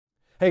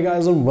Hey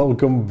guys, and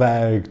welcome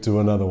back to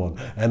another one.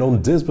 And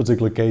on this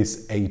particular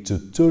case, a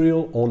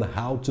tutorial on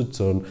how to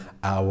turn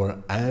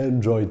our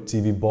Android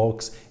TV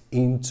box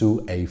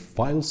into a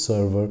file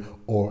server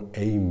or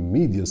a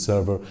media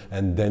server,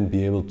 and then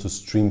be able to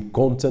stream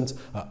content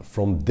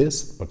from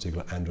this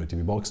particular Android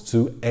TV box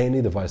to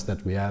any device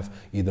that we have,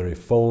 either a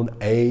phone,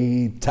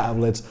 a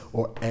tablet,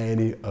 or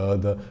any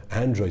other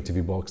Android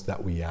TV box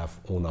that we have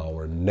on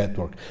our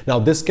network. Now,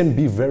 this can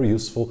be very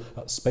useful,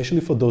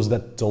 especially for those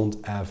that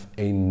don't have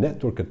a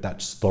network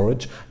attached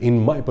storage. In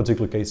my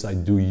particular case, I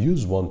do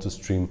use one to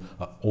stream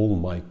all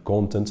my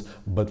content,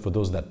 but for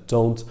those that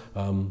don't,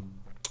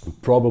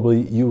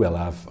 probably you will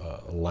have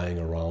lying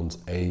around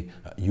a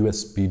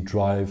USB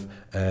drive,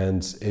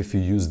 and if you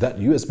use that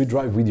USB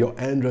drive with your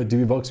Android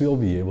TV box, you'll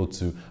be able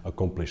to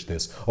accomplish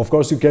this. Of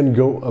course, you can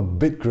go a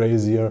bit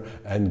crazier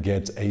and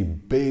get a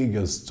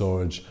bigger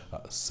storage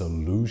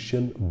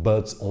solution,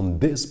 but on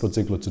this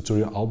particular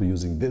tutorial, I'll be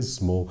using this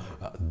small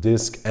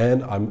disk,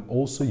 and I'm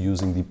also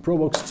using the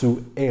Probox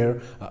 2 Air,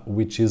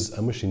 which is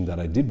a machine that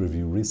I did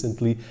review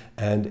recently,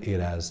 and it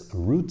has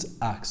root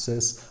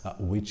access,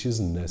 which is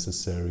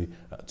necessary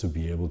to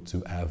be able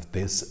to have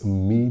this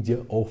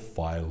media or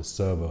file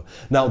server.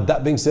 Now,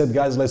 that being said,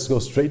 guys, let's go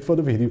straight for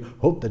the video.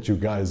 Hope that you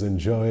guys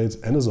enjoy it,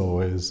 and as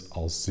always,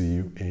 I'll see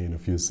you in a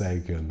few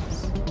seconds.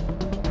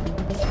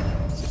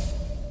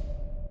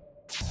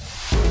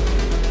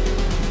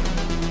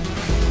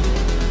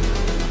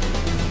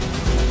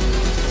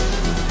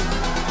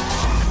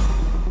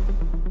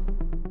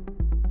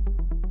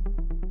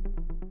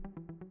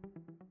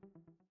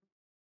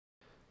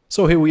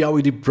 So here we are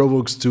with the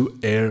Probox 2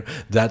 Air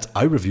that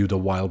I reviewed a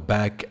while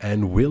back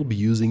and will be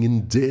using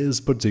in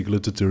this particular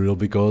tutorial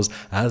because,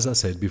 as I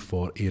said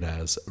before, it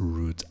has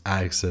root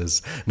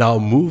access. Now,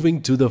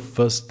 moving to the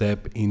first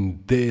step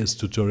in this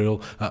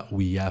tutorial,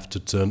 we have to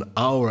turn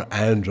our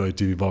Android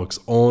TV box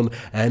on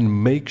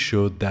and make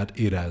sure that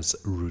it has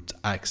root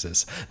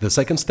access. The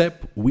second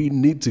step, we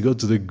need to go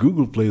to the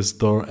Google Play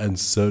Store and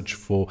search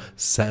for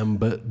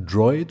Samba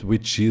Droid,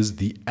 which is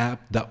the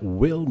app that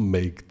will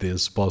make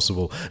this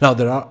possible. Now,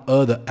 there are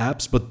other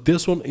apps, but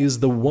this one is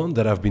the one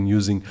that I've been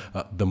using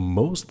the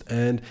most,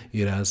 and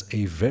it has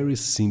a very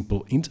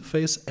simple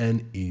interface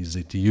and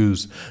easy to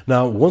use.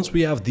 Now, once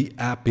we have the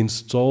app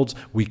installed,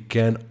 we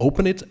can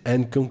open it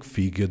and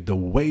configure the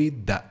way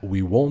that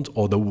we want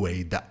or the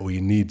way that we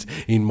need.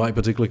 In my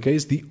particular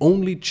case, the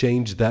only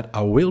change that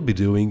I will be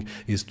doing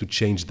is to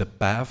change the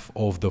path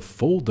of the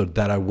folder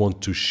that I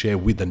want to share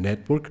with the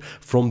network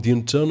from the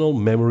internal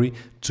memory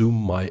to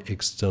my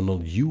external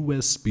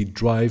USB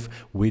drive,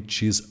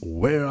 which is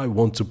where I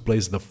want to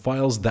place the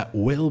files that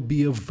will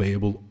be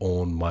available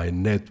on my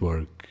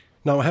network.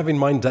 Now, have in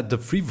mind that the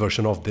free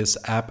version of this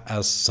app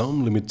has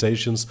some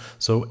limitations,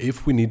 so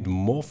if we need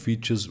more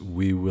features,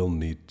 we will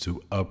need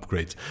to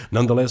upgrade.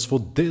 Nonetheless, for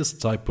this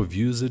type of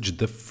usage,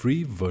 the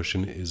free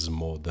version is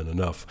more than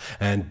enough.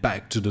 And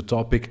back to the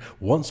topic,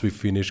 once we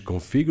finish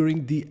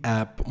configuring the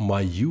app,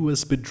 my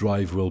USB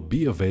drive will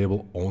be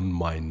available on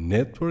my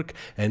network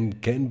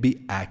and can be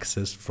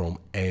accessed from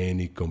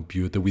any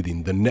computer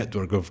within the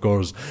network, of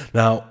course.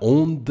 Now,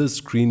 on the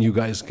screen, you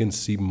guys can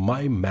see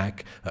my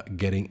Mac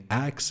getting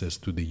access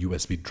to the USB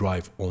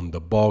drive on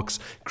the box,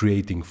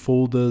 creating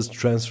folders,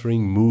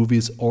 transferring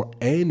movies or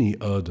any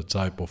other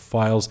type of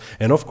files.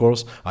 And of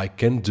course, I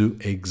can do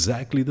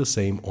exactly the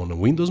same on a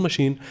Windows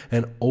machine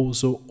and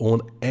also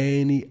on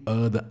any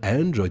other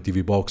Android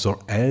TV box or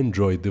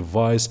Android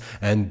device.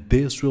 And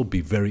this will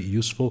be very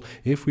useful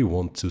if we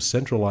want to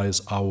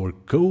centralize our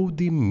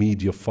Kodi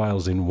media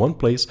files in one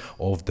place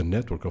of the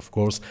network, of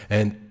course,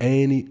 and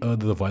any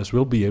other device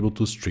will be able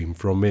to stream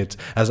from it.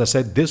 As I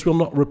said, this will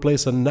not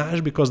replace a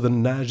NAS because the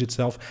NAS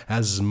itself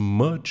has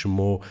much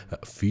more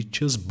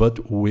features,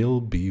 but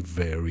will be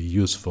very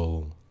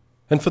useful.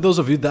 And for those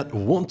of you that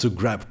want to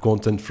grab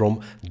content from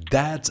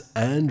that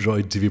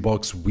Android TV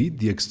box with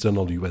the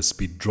external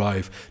USB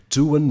drive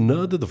to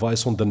another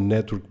device on the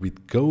network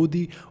with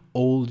Kodi,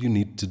 all you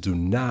need to do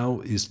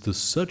now is to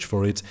search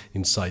for it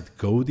inside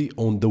Kodi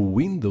on the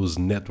Windows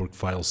network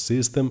file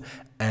system,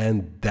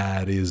 and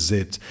that is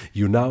it.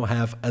 You now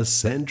have a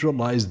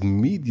centralized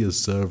media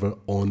server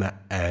on an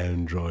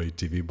Android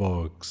TV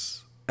box.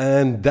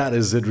 And that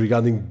is it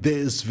regarding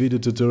this video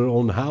tutorial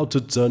on how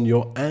to turn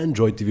your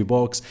Android TV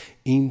box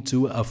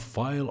into a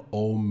file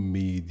or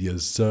media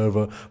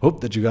server.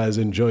 Hope that you guys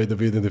enjoyed the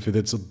video, and if you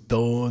did, so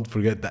don't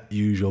forget that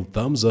usual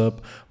thumbs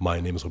up. My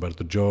name is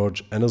Roberto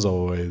Jorge, and as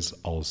always,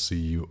 I'll see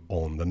you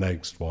on the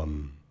next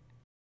one.